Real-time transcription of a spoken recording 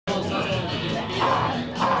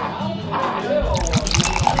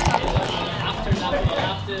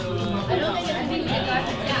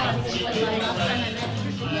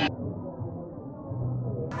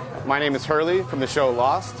My name is Hurley from the show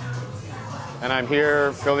Lost, and I'm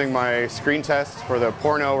here filming my screen test for the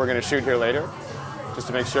porno we're going to shoot here later, just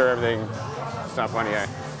to make sure everything. It's not funny, eh?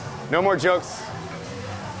 No more jokes.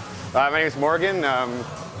 My name is Morgan.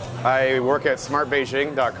 I work at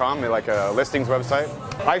smartbeijing.com, like a listings website.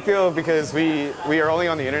 I feel because we are only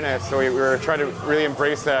on the internet, so we're trying to really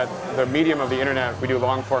embrace the medium of the internet. We do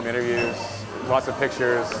long-form interviews, lots of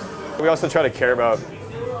pictures. We also try to care about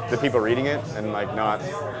the people reading it and like not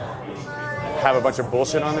have a bunch of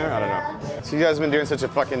bullshit on there. I don't know. So you guys have been doing such a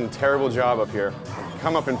fucking terrible job up here.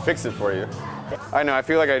 Come up and fix it for you. I know, I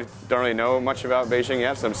feel like I don't really know much about Beijing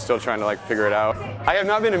yet, so I'm still trying to like figure it out. I have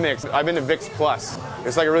not been to Mix. I've been to Vix Plus.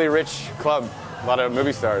 It's like a really rich club, a lot of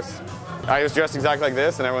movie stars. I was dressed exactly like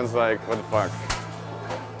this, and everyone's like, what the fuck?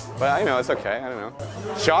 But I know, it's okay, I don't know.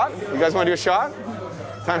 Shot? You guys want to do a shot?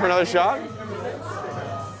 Time for another shot?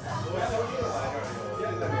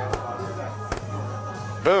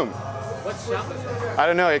 Boom. What shot was that? I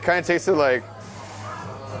don't know, it kind of tasted like,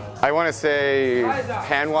 I want to say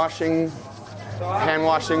hand washing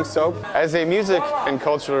soap. As a music and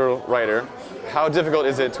cultural writer, how difficult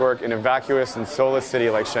is it to work in a vacuous and soulless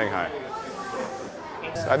city like Shanghai?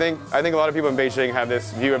 I think a lot of people in Beijing have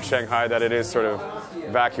this view of Shanghai that it is sort of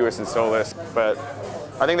vacuous and soulless, but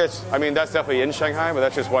I think that's definitely in Shanghai, but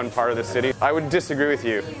that's just one part of the city. I would disagree with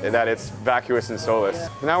you that it's vacuous and soulless.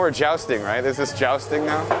 Now we're jousting, right? There's this jousting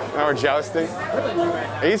now. Now we're jousting.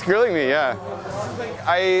 He's grilling me, yeah.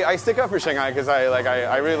 I stick up for Shanghai because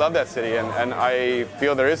I really love that city, and I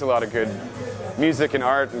feel there is a lot of good music and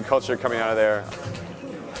art and culture coming out of there.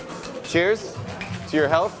 Cheers to your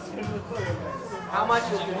health. How much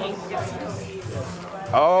is your ink?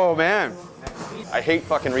 Oh man, I hate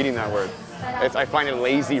fucking reading that word. I find it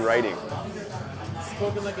lazy writing.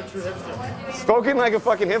 Spoken like a true hipster. Spoken like a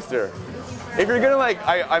fucking hipster. If you're gonna like,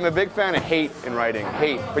 I'm a big fan of hate in writing,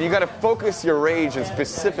 hate, but you gotta focus your rage in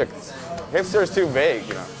specifics. Hipster is too vague,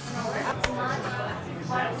 you know.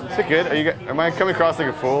 Is it good? Am I coming across like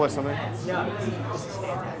a fool or something?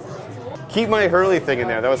 Keep my Hurley thing in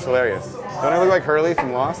there, that was hilarious. Don't I look like Hurley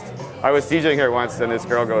from Lost? I was DJing here once and this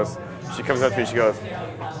girl she comes up to me, she goes,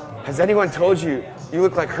 has anyone told you you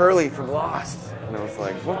look like Hurley from Lost? And I was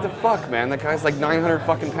like, what the fuck, man? That guy's like 900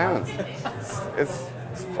 fucking pounds. It's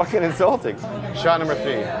fucking insulting. Shot number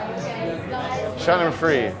 3. Shot number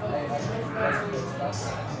 3.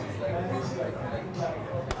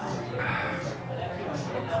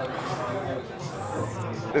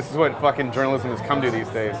 This is what fucking journalism has come to these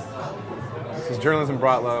days. This is journalism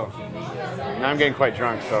brought low. Now I'm getting quite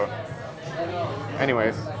drunk, so.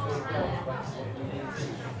 Anyways.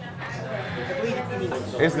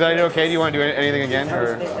 Is that okay? Do you want to do anything again?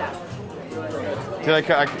 Or?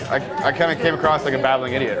 I kind of came across like a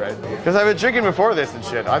babbling idiot, right? Because I've been drinking before this and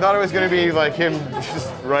shit. I thought it was going to be like him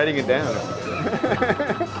just writing it down.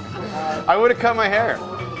 I would have cut my hair.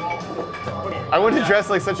 I wouldn't have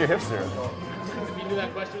dressed like such a hipster. If you knew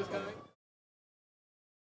that question was coming?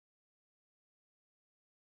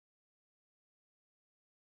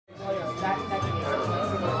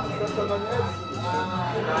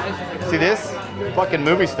 See this? Fucking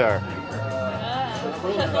movie star.